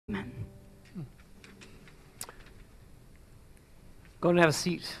Go and have a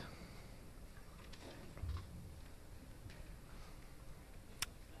seat.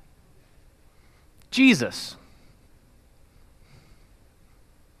 Jesus.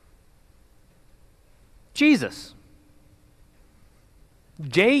 Jesus.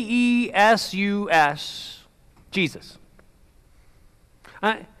 J-E-S-U-S. Jesus.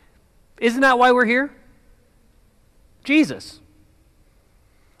 Isn't that why we're here? Jesus.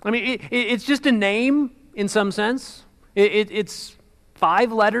 I mean, it's just a name in some sense. It's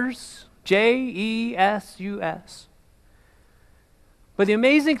 5 letters, J-E-S-U-S. But the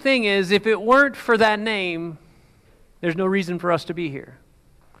amazing thing is, if it weren't for that name, there's no reason for us to be here.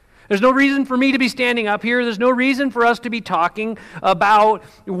 There's no reason for me to be standing up here. There's no reason for us to be talking about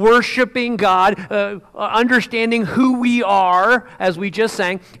worshiping God, understanding who we are, as we just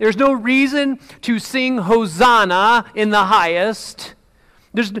sang. There's no reason to sing Hosanna in the highest.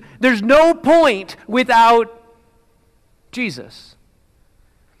 There's no point without Jesus.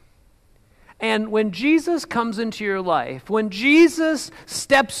 And when Jesus comes into your life, when Jesus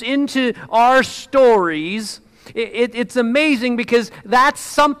steps into our stories, it's amazing, because that's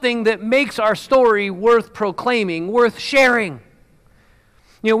something that makes our story worth proclaiming, worth sharing.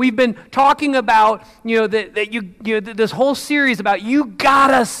 We've been talking about, this whole series about you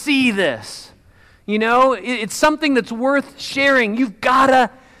gotta see this. It's something that's worth sharing. You've gotta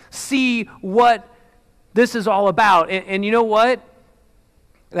see what this is all about. And you know what?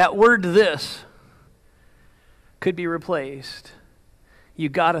 That word "this" could be replaced. You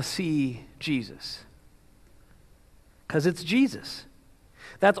gotta see Jesus. Because it's Jesus.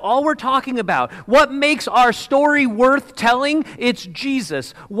 That's all we're talking about. What makes our story worth telling? It's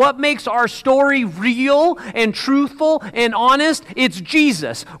Jesus. What makes our story real and truthful and honest? It's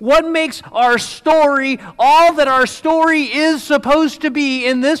Jesus. What makes our story all that our story is supposed to be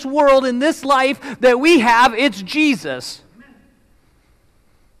in this world, in this life that we have? It's Jesus.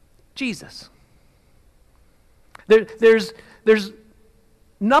 Jesus. There's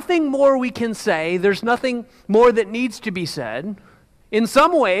nothing more we can say. There's nothing more that needs to be said. In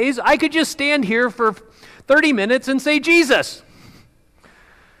some ways, I could just stand here for 30 minutes and say Jesus.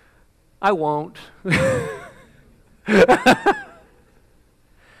 I won't.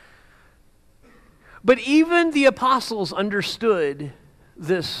 But even the apostles understood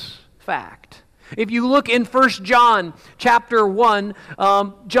this fact. If you look in 1 John chapter 1,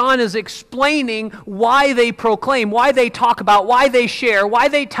 John is explaining why they proclaim, why they talk about, why they share, why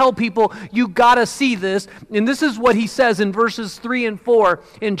they tell people, you gotta see this. And this is what he says in verses 3 and 4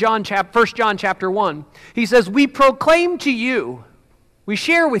 in 1 John chapter 1. He says, we proclaim to you, we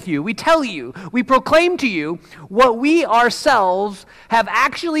share with you, we tell you, we proclaim to you what we ourselves have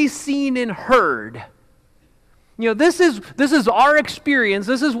actually seen and heard. This is our experience.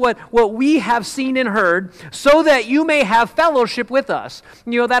 This is what we have seen and heard, so that you may have fellowship with us.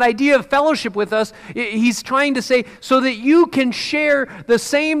 That idea of fellowship with us, he's trying to say, so that you can share the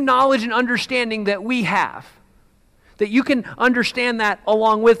same knowledge and understanding that we have. That you can understand that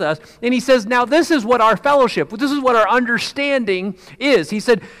along with us. And he says, now this is what our fellowship, this is what our understanding is. He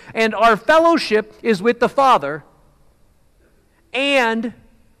said, and our fellowship is with the Father and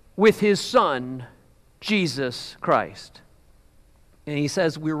with His Son, Jesus Christ. And he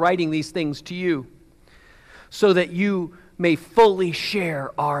says, we're writing these things to you so that you may fully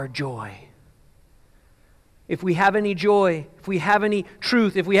share our joy. If we have any joy, if we have any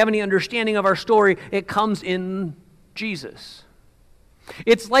truth, if we have any understanding of our story, it comes in Jesus.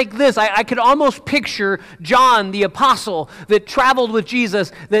 It's like this. I could almost picture John, the apostle, that traveled with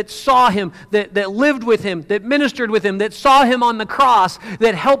Jesus, that saw him, that lived with him, that ministered with him, that saw him on the cross,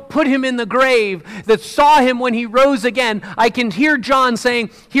 that helped put him in the grave, that saw him when he rose again. I can hear John saying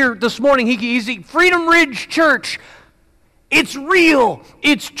here this morning, he's Freedom Ridge Church, it's real,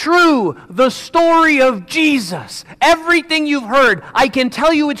 it's true, the story of Jesus. Everything you've heard, I can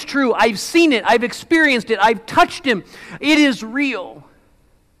tell you it's true. I've seen it, I've experienced it, I've touched him. It is real.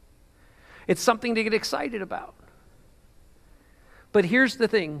 It's something to get excited about. But here's the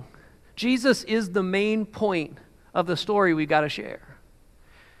thing. Jesus is the main point of the story we've got to share.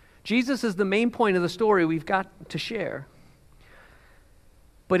 Jesus is the main point of the story we've got to share.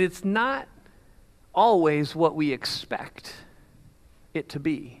 But it's not always what we expect it to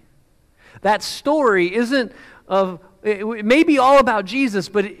be. That story isn't of, it may be all about Jesus,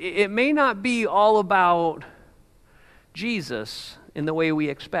 but it may not be all about Jesus in the way we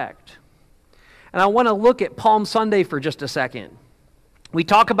expect. And I want to look at Palm Sunday for just a second. We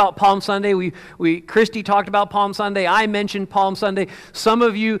talk about Palm Sunday. Christy talked about Palm Sunday. I mentioned Palm Sunday. Some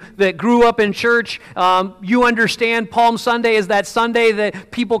of you that grew up in church, you understand Palm Sunday is that Sunday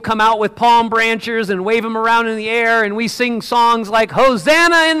that people come out with palm branches and wave them around in the air, and we sing songs like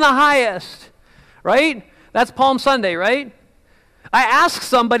Hosanna in the highest, right? That's Palm Sunday, right? I asked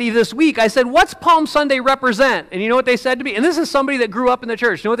somebody this week, I said, what's Palm Sunday represent? And you know what they said to me? And this is somebody that grew up in the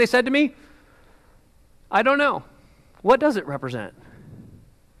church. You know what they said to me? I don't know. What does it represent?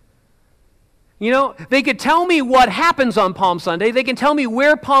 You know, they could tell me what happens on Palm Sunday. They can tell me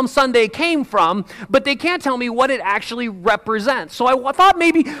where Palm Sunday came from, but they can't tell me what it actually represents. So I thought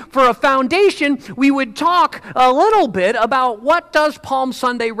maybe for a foundation, we would talk a little bit about what does Palm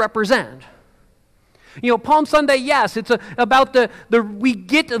Sunday represent. You know, Palm Sunday, yes, it's about we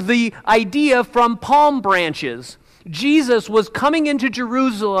get the idea from palm branches. Jesus was coming into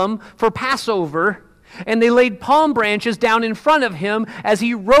Jerusalem for Passover, and they laid palm branches down in front of him as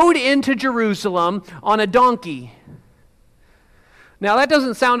he rode into Jerusalem on a donkey. Now, that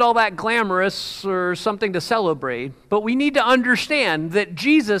doesn't sound all that glamorous or something to celebrate, but we need to understand that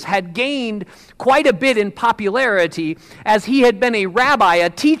Jesus had gained quite a bit in popularity as he had been a rabbi, a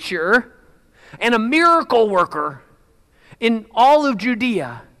teacher, and a miracle worker in all of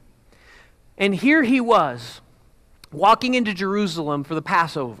Judea. And here he was, walking into Jerusalem for the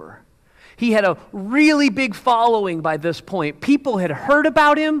Passover. He had a really big following by this point. People had heard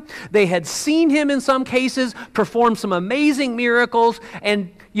about him. They had seen him in some cases perform some amazing miracles.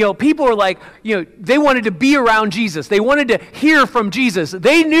 And, you know, people were like, you know, they wanted to be around Jesus. They wanted to hear from Jesus.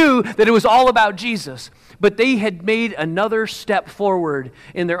 They knew that it was all about Jesus. But they had made another step forward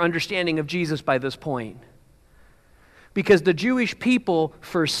in their understanding of Jesus by this point. Because the Jewish people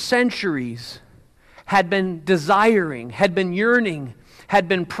for centuries had been desiring, had been yearning, had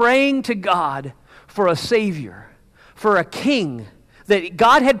been praying to God for a Savior, for a king that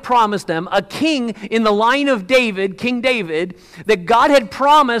God had promised them, a king in the line of David, King David, that God had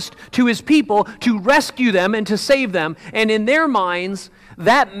promised to his people to rescue them and to save them. And in their minds,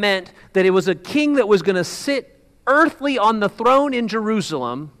 that meant that it was a king that was going to sit earthly on the throne in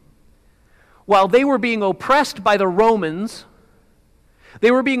Jerusalem while they were being oppressed by the Romans. They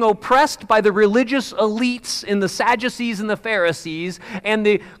were being oppressed by the religious elites in the Sadducees and the Pharisees, and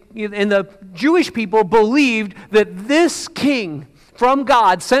the Jewish people believed that this king from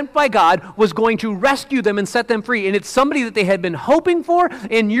God, sent by God, was going to rescue them and set them free. And it's somebody that they had been hoping for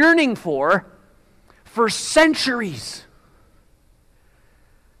and yearning for centuries.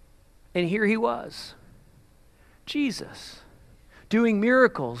 And here he was, Jesus, doing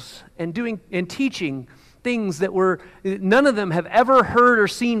miracles and teaching things that none of them have ever heard or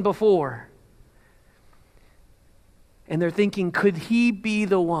seen before. And they're thinking, could he be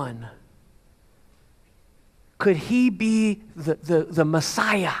the one? Could he be the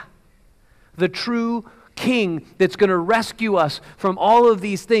Messiah, the true king that's going to rescue us from all of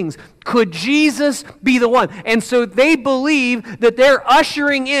these things? Could Jesus be the one? And so they believe that they're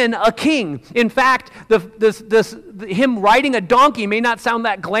ushering in a king. In fact, him riding a donkey may not sound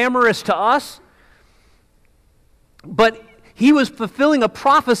that glamorous to us, but he was fulfilling a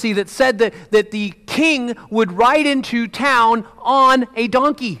prophecy that said that the king would ride into town on a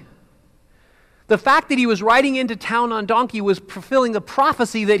donkey. The fact that he was riding into town on donkey was fulfilling the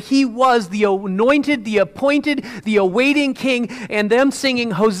prophecy that he was the anointed, the appointed, the awaiting king, and them singing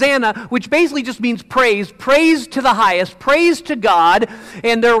Hosanna, which basically just means praise to the highest, praise to God,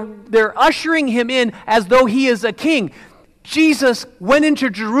 and they're ushering him in as though he is a king. Jesus went into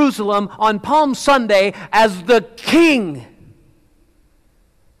Jerusalem on Palm Sunday as the king.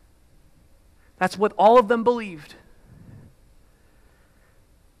 That's what all of them believed.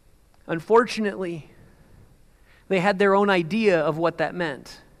 Unfortunately, they had their own idea of what that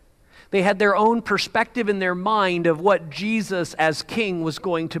meant. They had their own perspective in their mind of what Jesus as king was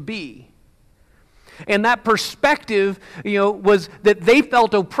going to be. And that perspective, was that they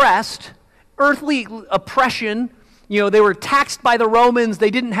felt oppressed, earthly oppression. They were taxed by the Romans. They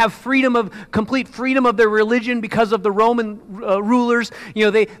didn't have complete freedom of their religion because of the Roman rulers.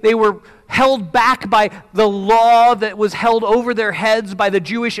 They were held back by the law that was held over their heads by the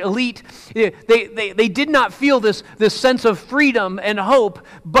Jewish elite. They did not feel this sense of freedom and hope,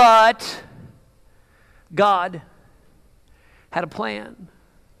 but God had a plan.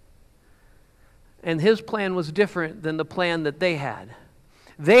 And his plan was different than the plan that they had.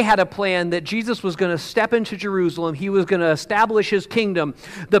 They had a plan that Jesus was going to step into Jerusalem. He was going to establish his kingdom.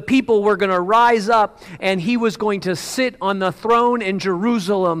 The people were going to rise up, and he was going to sit on the throne in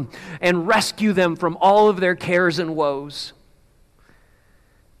Jerusalem and rescue them from all of their cares and woes.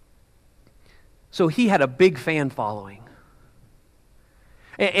 So he had a big fan following.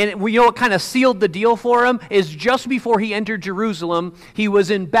 And you know what kind of sealed the deal for him? Is just before he entered Jerusalem, he was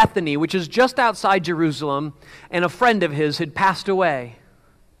in Bethany, which is just outside Jerusalem, and a friend of his had passed away.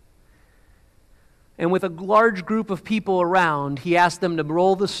 And with a large group of people around, he asked them to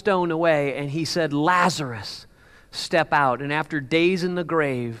roll the stone away, and he said, "Lazarus, step out." And after days in the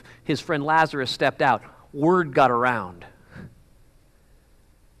grave, his friend Lazarus stepped out. Word got around.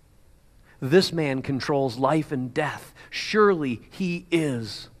 This man controls life and death. Surely he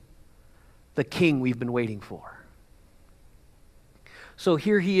is the king we've been waiting for. So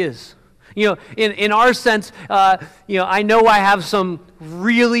here he is. You know, in our sense, I know I have some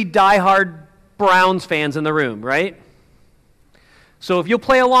really diehard Browns fans in the room, right? So if you'll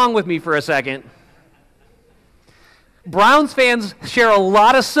play along with me for a second. Browns fans share a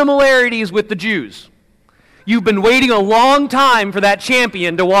lot of similarities with the Jews. You've been waiting a long time for that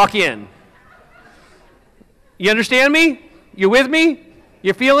champion to walk in. You understand me? You with me?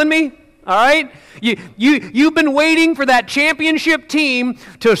 You feeling me? All right? You've been waiting for that championship team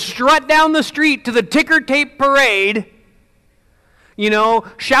to strut down the street to the ticker tape parade, you know,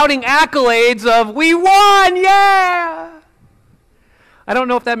 shouting accolades of, "We won, yeah!" I don't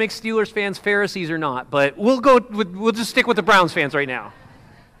know if that makes Steelers fans Pharisees or not, but we'll just stick with the Browns fans right now.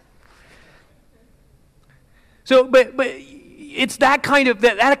 So, but it's that kind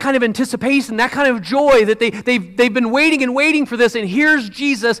of anticipation, that kind of joy that they've been waiting for this, and here's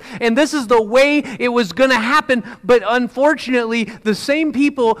Jesus, and this is the way it was going to happen. But unfortunately, the same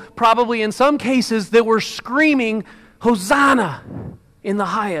people, probably in some cases, that were screaming, "Hosanna in the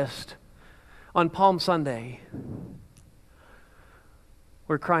highest" on Palm Sunday,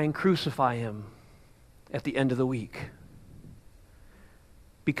 were crying, "Crucify him," at the end of the week,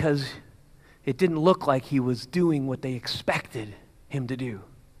 because it didn't look like he was doing what they expected him to do.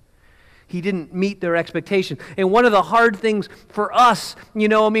 He didn't meet their expectation. And one of the hard things for us, we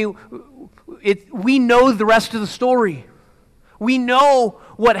know the rest of the story. We know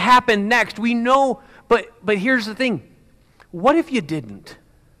what happened next. We know, but here's the thing. What if you didn't?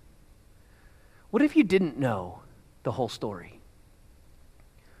 What if you didn't know the whole story?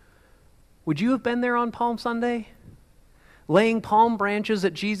 Would you have been there on Palm Sunday, laying palm branches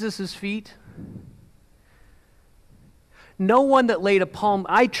at Jesus' feet? No one that laid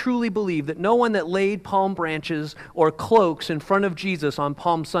I truly believe that no one that laid palm branches or cloaks in front of Jesus on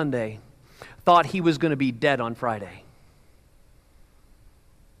Palm Sunday thought he was going to be dead on Friday.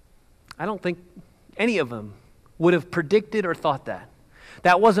 I don't think any of them would have predicted or thought that.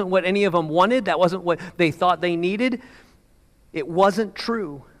 That wasn't what any of them wanted. That wasn't what they thought they needed. It wasn't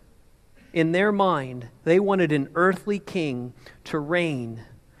true. In their mind, they wanted an earthly king to reign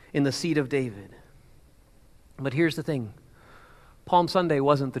in the seat of David. But here's the thing. Palm Sunday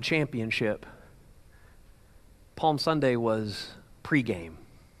wasn't the championship. Palm Sunday was pregame.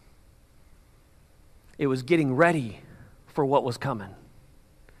 It was getting ready for what was coming.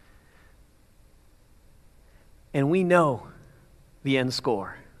 And we know the end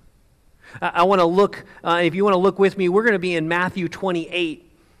score. I want to look, if you want to look with me, we're going to be in Matthew 28.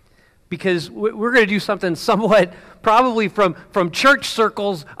 Because we're going to do something somewhat, probably from church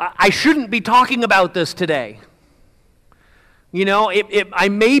circles, I shouldn't be talking about this today. You know, I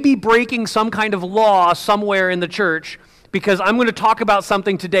may be breaking some kind of law somewhere in the church because I'm going to talk about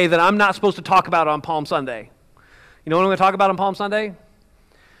something today that I'm not supposed to talk about on Palm Sunday. You know what I'm going to talk about on Palm Sunday?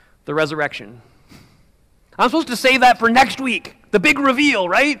 The resurrection. I'm supposed to save that for next week, the big reveal,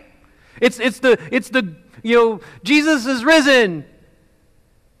 right? It's the Jesus is risen.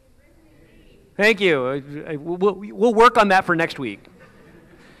 Thank you. We'll work on that for next week.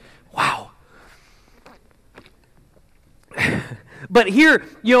 Wow. But here,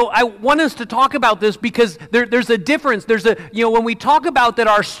 I want us to talk about this because there's a difference. When we talk about that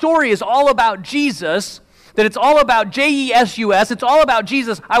our story is all about Jesus, that it's all about Jesus, it's all about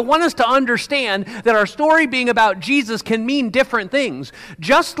Jesus, I want us to understand that our story being about Jesus can mean different things.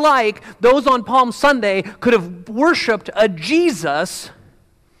 Just like those on Palm Sunday could have worshiped a Jesus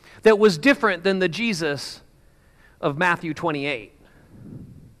that was different than the Jesus of Matthew 28.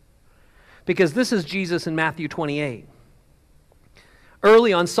 Because this is Jesus in Matthew 28.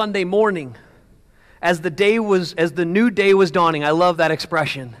 Early on Sunday morning, as the new day was dawning, I love that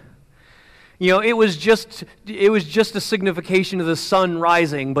expression. It was just a signification of the sun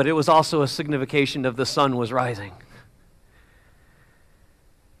rising, but it was also a signification of the sun was rising.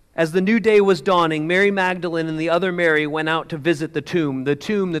 As the new day was dawning, Mary Magdalene and the other Mary went out to visit the tomb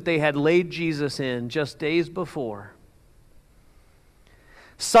that they had laid Jesus in just days before.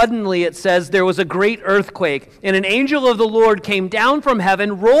 Suddenly, it says, there was a great earthquake, and an angel of the Lord came down from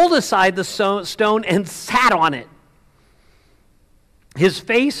heaven, rolled aside the stone, and sat on it. His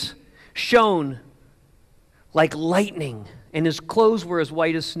face shone like lightning, and his clothes were as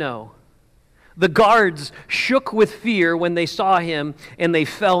white as snow. The guards shook with fear when they saw him, and they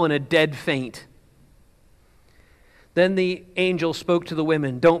fell in a dead faint. Then the angel spoke to the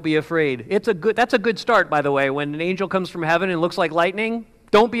women, "Don't be afraid." That's a good start, by the way. When an angel comes from heaven and looks like lightning,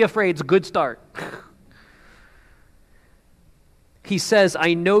 don't be afraid. It's a good start. He says,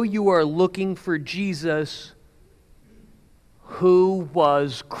 "I know you are looking for Jesus who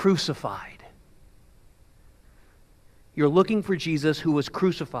was crucified." You're looking for Jesus who was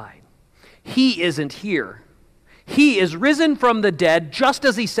crucified. He isn't here. He is risen from the dead, just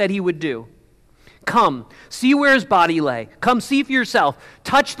as he said he would do. Come, see where his body lay. Come see for yourself.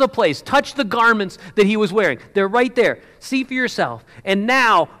 Touch the place. Touch the garments that he was wearing. They're right there. See for yourself. And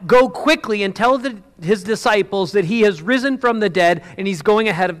now go quickly and tell his disciples that he has risen from the dead and he's going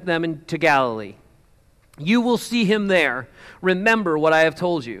ahead of them into Galilee. You will see him there. Remember what I have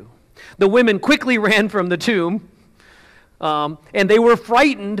told you. The women quickly ran from the tomb, and they were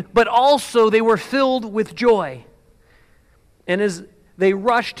frightened, but also they were filled with joy. And as they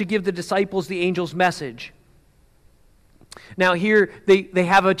rushed to give the disciples the angel's message. Now here they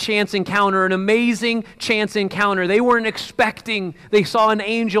have a chance encounter, an amazing chance encounter. They weren't expecting, they saw an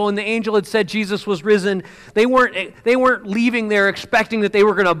angel and the angel had said Jesus was risen. They weren't leaving there expecting that they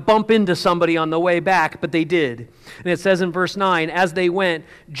were going to bump into somebody on the way back, but they did. And it says in verse 9, as they went,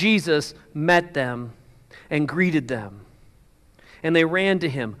 Jesus met them and greeted them. And they ran to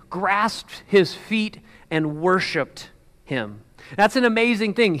him, grasped his feet, and worshiped him. That's an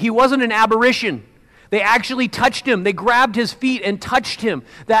amazing thing. He wasn't an apparition. They actually touched him. They grabbed his feet and touched him.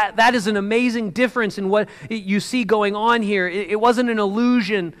 That is an amazing difference in what you see going on here. It wasn't an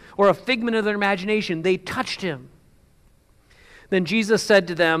illusion or a figment of their imagination. They touched him. Then Jesus said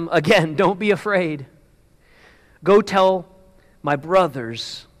to them, again, don't be afraid. Go tell my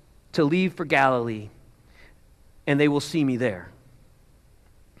brothers to leave for Galilee, and they will see me there.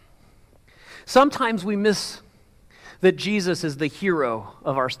 Sometimes we miss that Jesus is the hero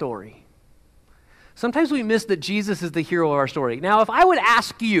of our story. Sometimes we miss that Jesus is the hero of our story. Now, if I would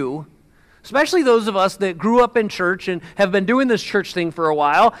ask you, especially those of us that grew up in church and have been doing this church thing for a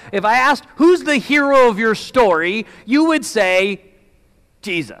while, if I asked, who's the hero of your story, you would say,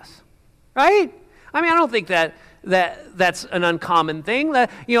 Jesus, right? I mean, I don't think that's an uncommon thing. But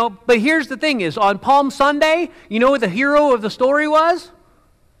here's the thing is, on Palm Sunday, you know what the hero of the story was?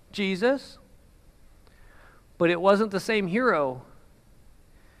 Jesus. But it wasn't the same hero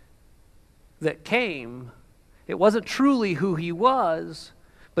that came. It wasn't truly who he was,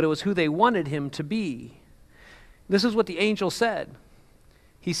 but it was who they wanted him to be. This is what the angel said.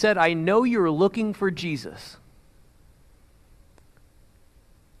 He said, I know you're looking for Jesus.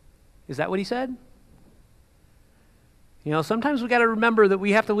 Is that what he said? Sometimes we got to remember that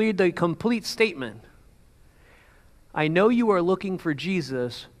we have to read the complete statement. I know you are looking for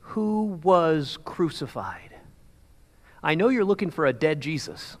Jesus who was crucified. I know you're looking for a dead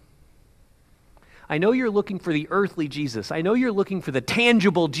Jesus. I know you're looking for the earthly Jesus. I know you're looking for the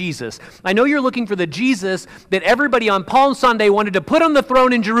tangible Jesus. I know you're looking for the Jesus that everybody on Palm Sunday wanted to put on the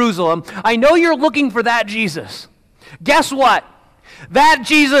throne in Jerusalem. I know you're looking for that Jesus. Guess what? That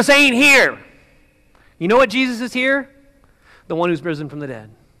Jesus ain't here. You know what Jesus is here? The one who's risen from the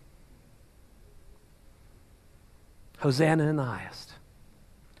dead. Hosanna in the highest.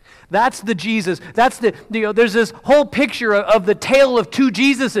 That's the Jesus. That's there's this whole picture of the tale of two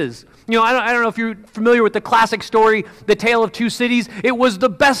Jesuses. I don't know if you're familiar with the classic story, The Tale of Two Cities. It was the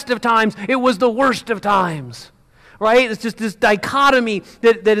best of times. It was the worst of times. Right? It's just this dichotomy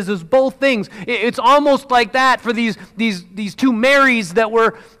that is both things. It's almost like that for these two Marys that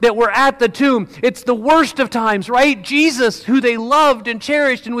were at the tomb. It's the worst of times, right? Jesus, who they loved and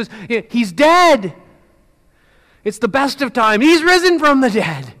cherished and he's dead. It's the best of times. He's risen from the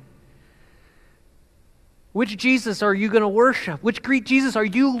dead. Which Jesus are you going to worship? Which Greek Jesus are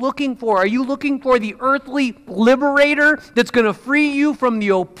you looking for? Are you looking for the earthly liberator that's going to free you from the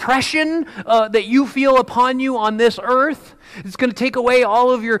oppression that you feel upon you on this earth? It's going to take away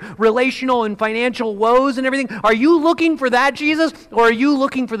all of your relational and financial woes and everything. Are you looking for that Jesus, or are you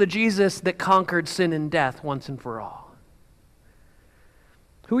looking for the Jesus that conquered sin and death once and for all?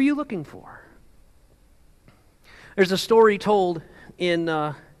 Who are you looking for? There's a story told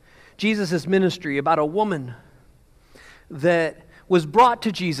in Jesus' ministry about a woman that was brought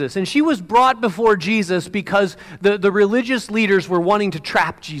to Jesus. And she was brought before Jesus because the religious leaders were wanting to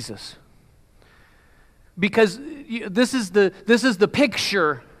trap Jesus. Because this is the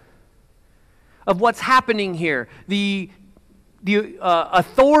picture of what's happening here. The the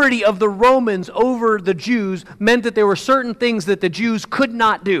authority of the Romans over the Jews meant that there were certain things that the Jews could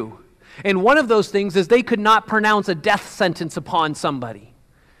not do. And one of those things is they could not pronounce a death sentence upon somebody.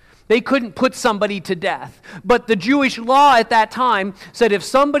 They couldn't put somebody to death. But the Jewish law at that time said if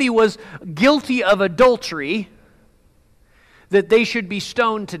somebody was guilty of adultery, that they should be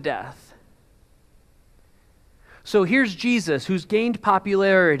stoned to death. So here's Jesus, who's gained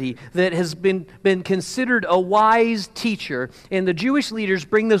popularity, that has been considered a wise teacher, and the Jewish leaders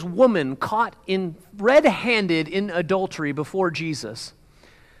bring this woman caught red-handed in adultery before Jesus,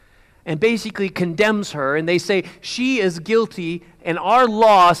 and basically condemns her, and they say she is guilty, and our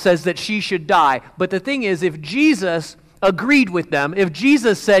law says that she should die. But the thing is, if Jesus agreed with them, if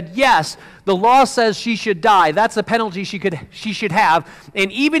Jesus said, yes, the law says she should die, that's the penalty she should have,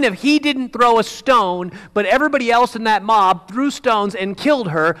 and even if he didn't throw a stone, but everybody else in that mob threw stones and killed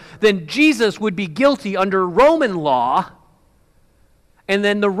her, then Jesus would be guilty under Roman law, and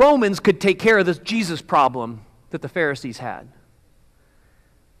then the Romans could take care of this Jesus problem that the Pharisees had.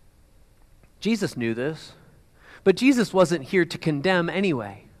 Jesus knew this, but Jesus wasn't here to condemn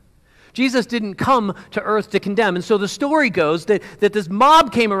anyway. Jesus didn't come to earth to condemn. And so the story goes that this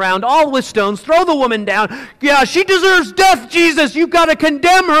mob came around, all with stones, throw the woman down. Yeah, she deserves death, Jesus. You've got to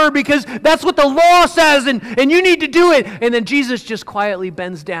condemn her because that's what the law says, and you need to do it. And then Jesus just quietly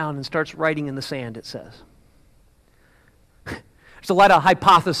bends down and starts writing in the sand, it says. There's a lot of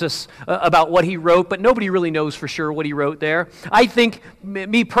hypothesis about what he wrote, but nobody really knows for sure what he wrote there. I think,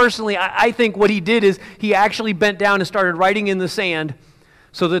 me personally, I think what he did is he actually bent down and started writing in the sand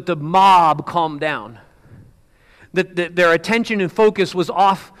so that the mob calmed down. That their attention and focus was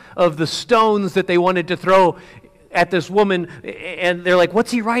off of the stones that they wanted to throw at this woman, and they're like,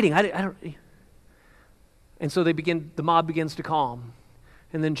 what's he writing? I don't. And so the mob begins to calm.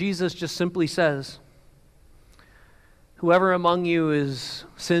 And then Jesus just simply says, whoever among you is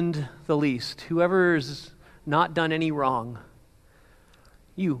sinned the least, whoever has not done any wrong,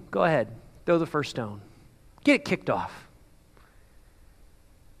 you, go ahead, throw the first stone. Get it kicked off.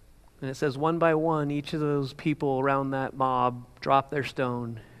 And it says, one by one, each of those people around that mob dropped their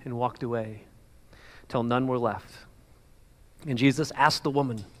stone and walked away till none were left. And Jesus asked the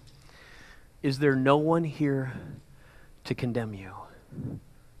woman, is there no one here to condemn you?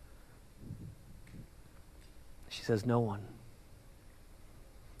 She says, no one.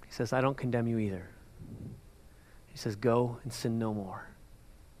 He says, I don't condemn you either. He says, go and sin no more.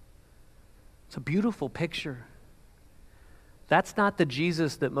 It's a beautiful picture. That's not the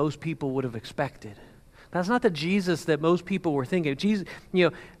Jesus that most people would have expected. That's not the Jesus that most people were thinking. Jesus,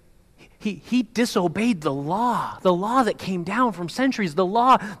 he disobeyed the law that came down from centuries, the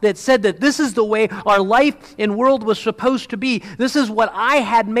law that said that this is the way our life and world was supposed to be. This is what I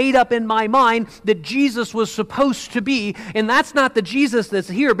had made up in my mind that Jesus was supposed to be, and that's not the Jesus that's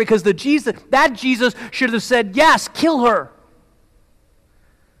here, because that Jesus should have said, yes, kill her.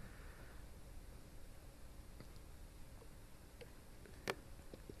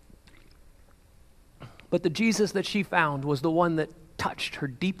 But the Jesus that she found was the one that touched her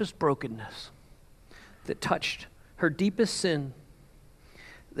deepest brokenness, that touched her deepest sin,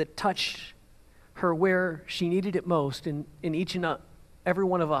 that touched her where she needed it most, and each and every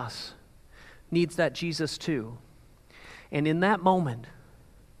one of us needs that Jesus too. And in that moment,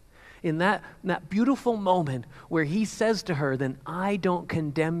 in that beautiful moment where he says to her, then I don't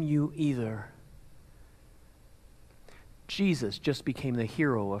condemn you either, Jesus just became the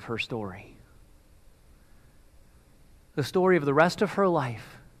hero of her story. The story of the rest of her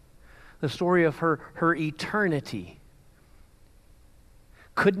life, the story of her eternity,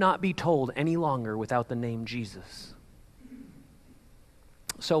 could not be told any longer without the name Jesus.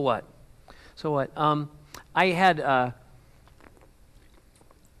 So what? I had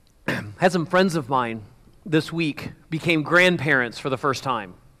had some friends of mine this week became grandparents for the first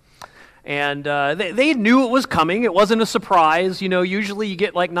time. And they knew it was coming. It wasn't a surprise. Usually you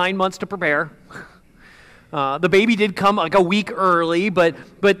get like 9 months to prepare. The baby did come like a week early, but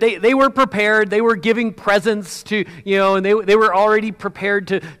they were prepared. They were giving presents to, and they were already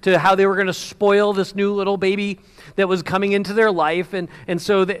prepared to how they were going to spoil this new little baby that was coming into their life. And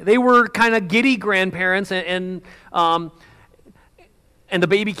so they were kind of giddy grandparents, and the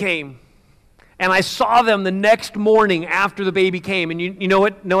baby came. And I saw them the next morning after the baby came. And you know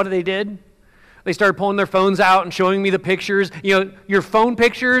what they did? They started pulling their phones out and showing me the pictures. Your phone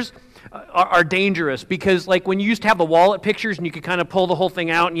pictures are dangerous, because like when you used to have the wallet pictures and you could kind of pull the whole thing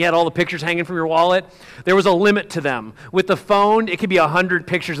out and you had all the pictures hanging from your wallet, there was a limit to them. With the phone, it could be 100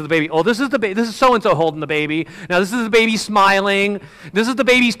 pictures of the baby. Oh, this is the baby. This is so-and-so holding the baby. Now this is the baby smiling. This is the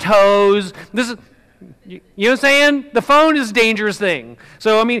baby's toes. You know what I'm saying? The phone is a dangerous thing.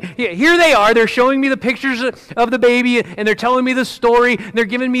 So, I mean, here they are. They're showing me the pictures of the baby, and they're telling me the story. They're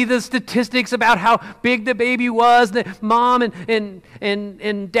giving me the statistics about how big the baby was. That mom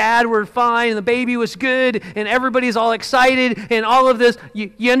and dad were fine, and the baby was good, and everybody's all excited, and all of this.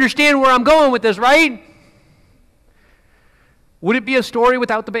 You understand where I'm going with this, right? Would it be a story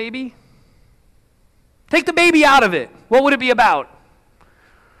without the baby? Take the baby out of it. What would it be about?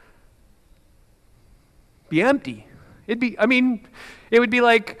 Be empty. It would be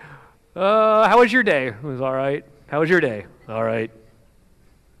like, how was your day? It was all right. How was your day? All right.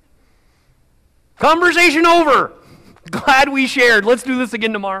 Conversation over. Glad we shared. Let's do this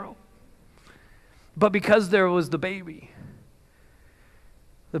again tomorrow. But because there was the baby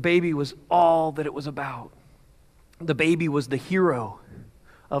was all that it was about. The baby was the hero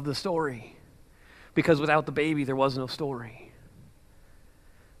of the story. Because without the baby, there was no story.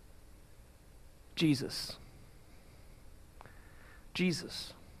 Jesus.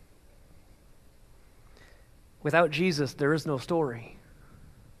 Without Jesus, there is no story.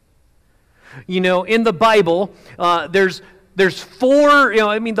 You know, in the Bible, there's four.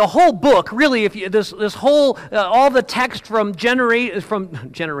 The whole book really. If you, this whole all the text from generations,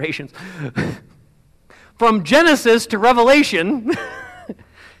 from Genesis to Revelation,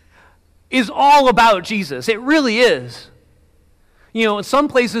 is all about Jesus. It really is. You know, in some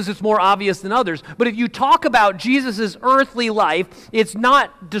places it's more obvious than others, but if you talk about Jesus' earthly life, it's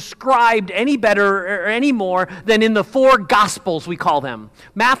not described any better or any more than in the four Gospels, we call them.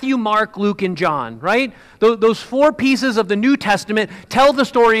 Matthew, Mark, Luke, and John, right? Those four pieces of the New Testament tell the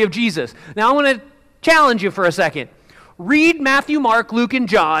story of Jesus. Now I want to challenge you for a second. Read Matthew, Mark, Luke, and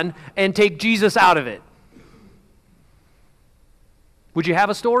John and take Jesus out of it. Would you have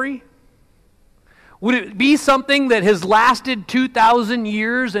a story? Would it be something that has lasted 2,000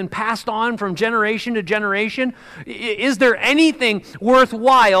 years and passed on from generation to generation? Is there anything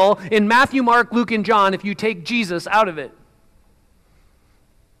worthwhile in Matthew, Mark, Luke, and John if you take Jesus out of it?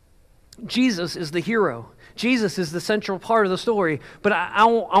 Jesus is the hero. Jesus is the central part of the story. But I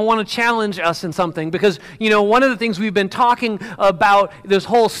want to challenge us in something because, you know, one of the things we've been talking about this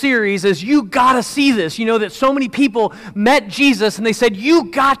whole series is you got to see this. You know that so many people met Jesus and they said, you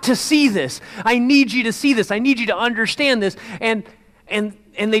got to see this. I need you to see this. I need you to understand this. And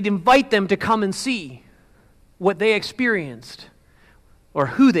they'd invite them to come and see what they experienced or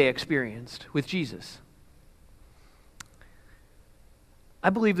who they experienced with Jesus. I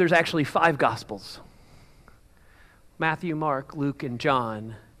believe there's actually 5 Gospels. Matthew, Mark, Luke, and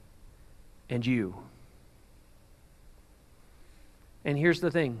John, and you. And here's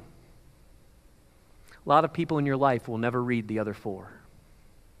the thing. A lot of people in your life will never read the other 4.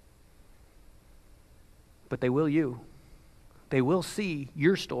 But they will you. They will see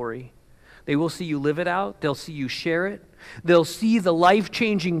your story. They will see you live it out. They'll see you share it. They'll see the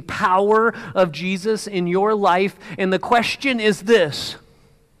life-changing power of Jesus in your life. And the question is this: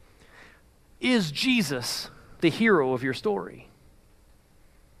 is Jesus the hero of your story?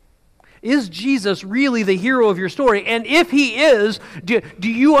 Is Jesus really the hero of your story? And if he is, do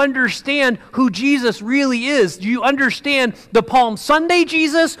you understand who Jesus really is? Do you understand the Palm Sunday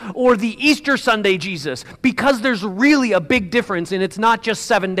Jesus or the Easter Sunday Jesus? Because there's really a big difference, and it's not just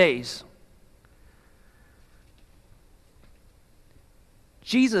 7 days.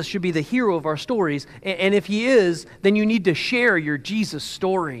 Jesus should be the hero of our stories, and if he is, then you need to share your Jesus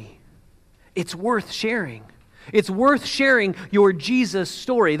story. It's worth sharing. It's worth sharing your Jesus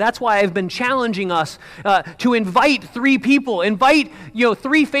story. That's why I've been challenging us to invite 3 people. Invite,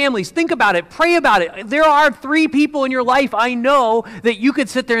 3 families. Think about it. Pray about it. There are 3 people in your life I know that you could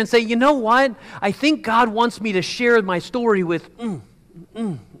sit there and say, you know what? I think God wants me to share my story with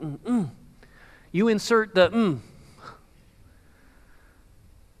You insert the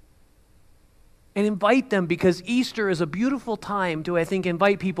And invite them, because Easter is a beautiful time to, I think,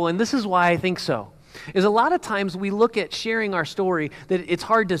 invite people. And this is why I think so. Is a lot of times we look at sharing our story that it's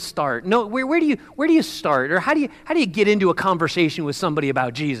hard to start. No, where do you start, or how do you get into a conversation with somebody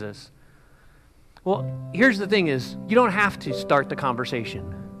about Jesus? Well, here's the thing: is you don't have to start the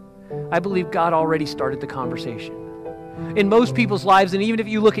conversation. I believe God already started the conversation. In most people's lives, and even if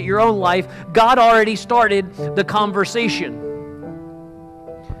you look at your own life, God already started the conversation.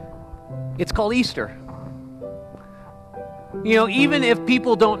 It's called Easter. Even if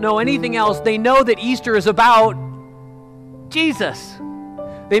people don't know anything else, they know that Easter is about Jesus.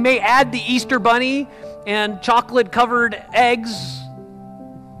 They may add the Easter bunny and chocolate-covered eggs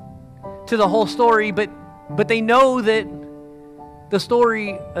to the whole story, but they know that the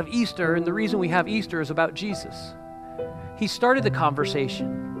story of Easter and the reason we have Easter is about Jesus. He started the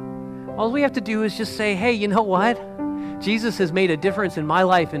conversation. All we have to do is just say, hey, you know what? Jesus has made a difference in my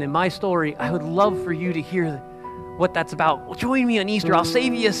life and in my story. I would love for you to hear what that's about. Well, join me on Easter. I'll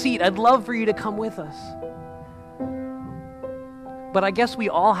save you a seat. I'd love for you to come with us. But I guess we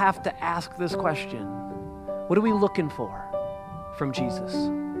all have to ask this question. What are we looking for from Jesus?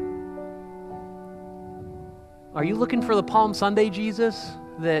 Are you looking for the Palm Sunday Jesus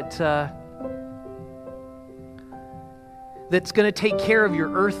that's going to take care of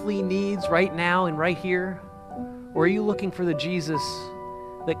your earthly needs right now and right here? Or are you looking for the Jesus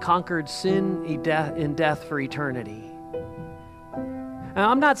that conquered sin and death for eternity? Now,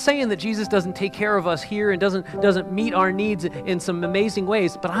 I'm not saying that Jesus doesn't take care of us here and doesn't meet our needs in some amazing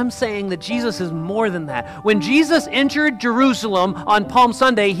ways, but I'm saying that Jesus is more than that. When Jesus entered Jerusalem on Palm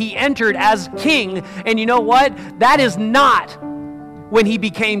Sunday, he entered as king, and you know what? That is not when he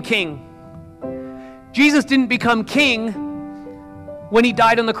became king. Jesus didn't become king when he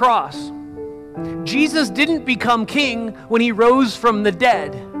died on the cross. Jesus didn't become king when he rose from the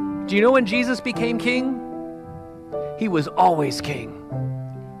dead. Do you know when Jesus became king? He was always king.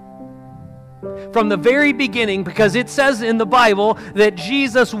 From the very beginning, because it says in the Bible that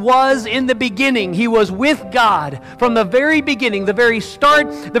Jesus was in the beginning. He was with God. From the very beginning, the very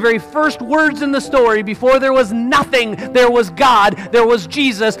start, the very first words in the story, before there was nothing, there was God, there was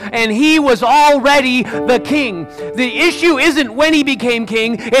Jesus, and he was already the king. The issue isn't when he became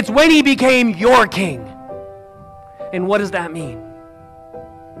king, it's when he became your king. And what does that mean?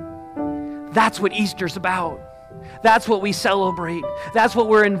 That's what Easter's about. That's what we celebrate. That's what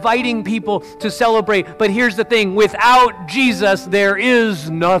we're inviting people to celebrate. But here's the thing, without Jesus, there is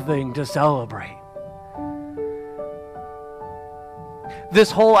nothing to celebrate. This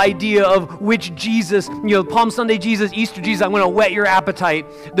whole idea of which Jesus, Palm Sunday Jesus, Easter Jesus, I'm going to whet your appetite.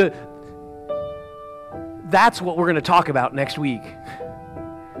 That's what we're going to talk about next week.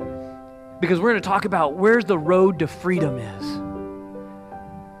 Because we're going to talk about where the road to freedom is.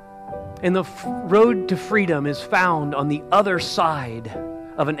 And the road to freedom is found on the other side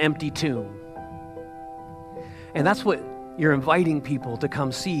of an empty tomb. And that's what you're inviting people to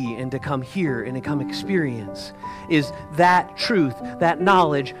come see and to come hear and to come experience, is that truth, that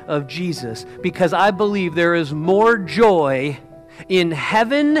knowledge of Jesus. Because I believe there is more joy in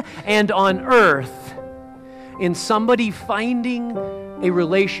heaven and on earth in somebody finding a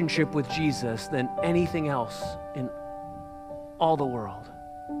relationship with Jesus than anything else in all the world.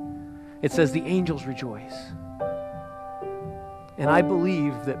 It says the angels rejoice. And I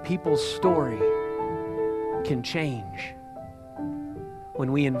believe that people's story can change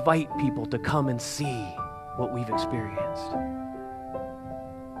when we invite people to come and see what we've experienced.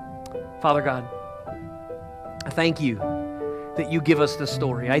 Father God, I thank you that you give us the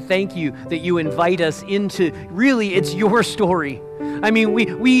story. I thank you that you invite us into, really, it's your story. I mean,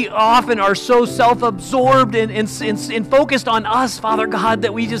 we often are so self-absorbed and focused on us, Father God,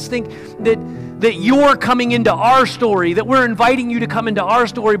 that we just think that you're coming into our story, that we're inviting you to come into our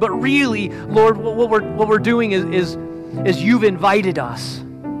story. But really, Lord, what we're doing is you've invited us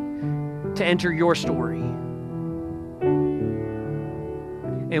to enter your story.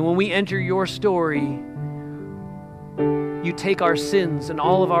 And when we enter your story, you take our sins and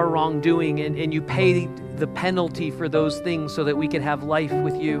all of our wrongdoing and you pay the penalty for those things so that we can have life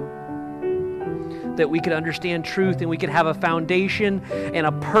with you, that we could understand truth and we could have a foundation and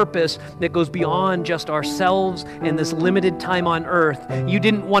a purpose that goes beyond just ourselves and this limited time on earth. You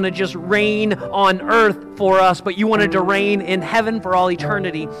didn't want to just reign on earth for us, but you wanted to reign in heaven for all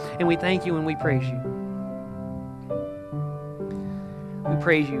eternity. And we thank you and we praise you. We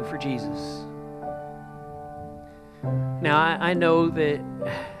praise you for Jesus. Now, I know that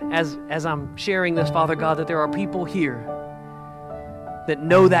as I'm sharing this, Father God, that there are people here that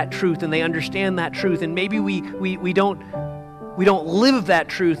know that truth and they understand that truth, and maybe we don't live that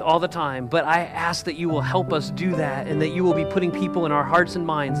truth all the time, but I ask that you will help us do that, and that you will be putting people in our hearts and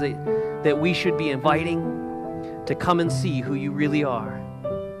minds that we should be inviting to come and see who you really are.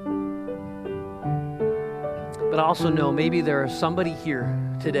 But I also know maybe there is somebody here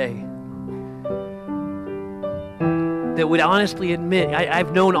today that would honestly admit,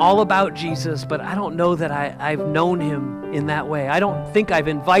 I've known all about Jesus, but I don't know that I've known him in that way. I don't think I've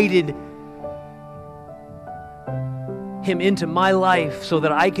invited him into my life so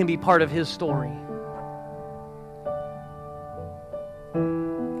that I can be part of his story.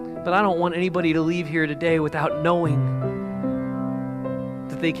 But I don't want anybody to leave here today without knowing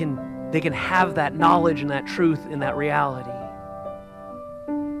that they can have that knowledge and that truth and that reality.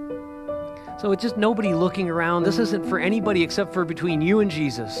 So it's just nobody looking around. This isn't for anybody except for between you and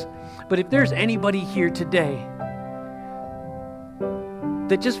Jesus. But if there's anybody here today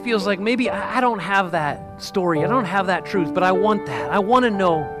that just feels like maybe I don't have that story, I don't have that truth, but I want that. I want to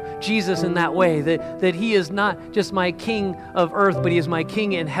know Jesus in that way, that he is not just my king of earth, but he is my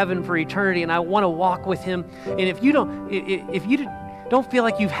king in heaven for eternity, and I want to walk with him. And if you don't feel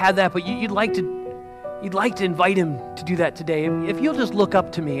like you've had that, but you'd like to invite him to do that today, if you'll just look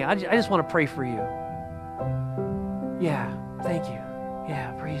up to me, I just want to pray for you. Yeah, thank you.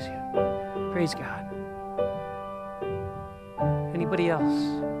 Yeah, praise you. Praise God. Anybody else?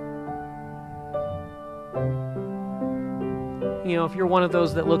 You know, if you're one of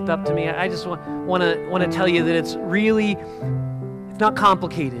those that looked up to me, I just want to tell you that it's not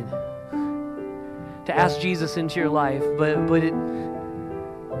complicated to ask Jesus into your life, but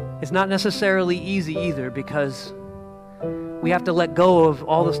it's not necessarily easy either, because we have to let go of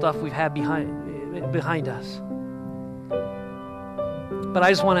all the stuff we've had behind us. But I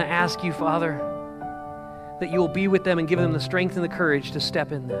just want to ask you, Father, that you will be with them and give them the strength and the courage to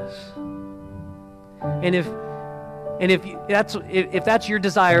step in this. And if that's your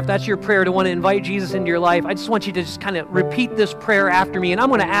desire, if that's your prayer to want to invite Jesus into your life, I just want you to just kind of repeat this prayer after me. And I'm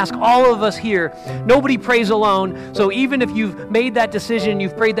going to ask all of us here. Nobody prays alone. So even if you've made that decision,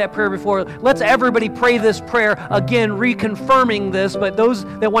 you've prayed that prayer before, let's everybody pray this prayer again, reconfirming this. But those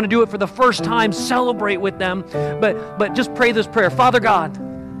that want to do it for the first time, celebrate with them. But just pray this prayer. Father God,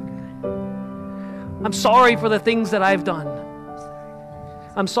 I'm sorry for the things that I've done.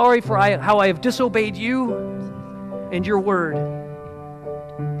 I'm sorry for how I have disobeyed you and your word.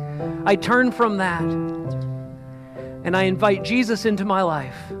 I turn from that and I invite Jesus into my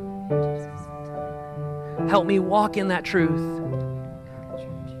life. Help me walk in that truth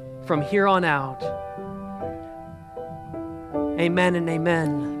from here on out. Amen and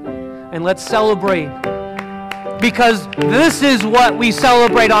amen. And let's celebrate, because this is what we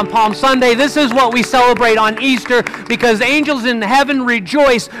celebrate on Palm Sunday. This is what we celebrate on Easter, because angels in heaven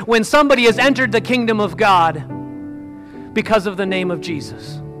rejoice when somebody has entered the kingdom of God because of the name of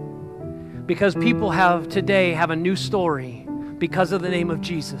Jesus. Because people today have a new story because of the name of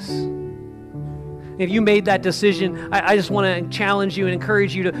Jesus. If you made that decision, I just want to challenge you and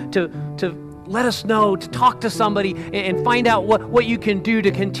encourage you to let us know, to talk to somebody and find out what you can do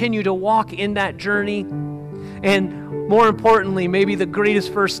to continue to walk in that journey. And more importantly, maybe the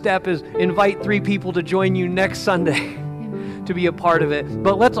greatest first step is invite 3 people to join you next Sunday to be a part of it.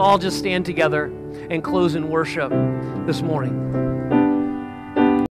 But let's all just stand together and close in worship this morning.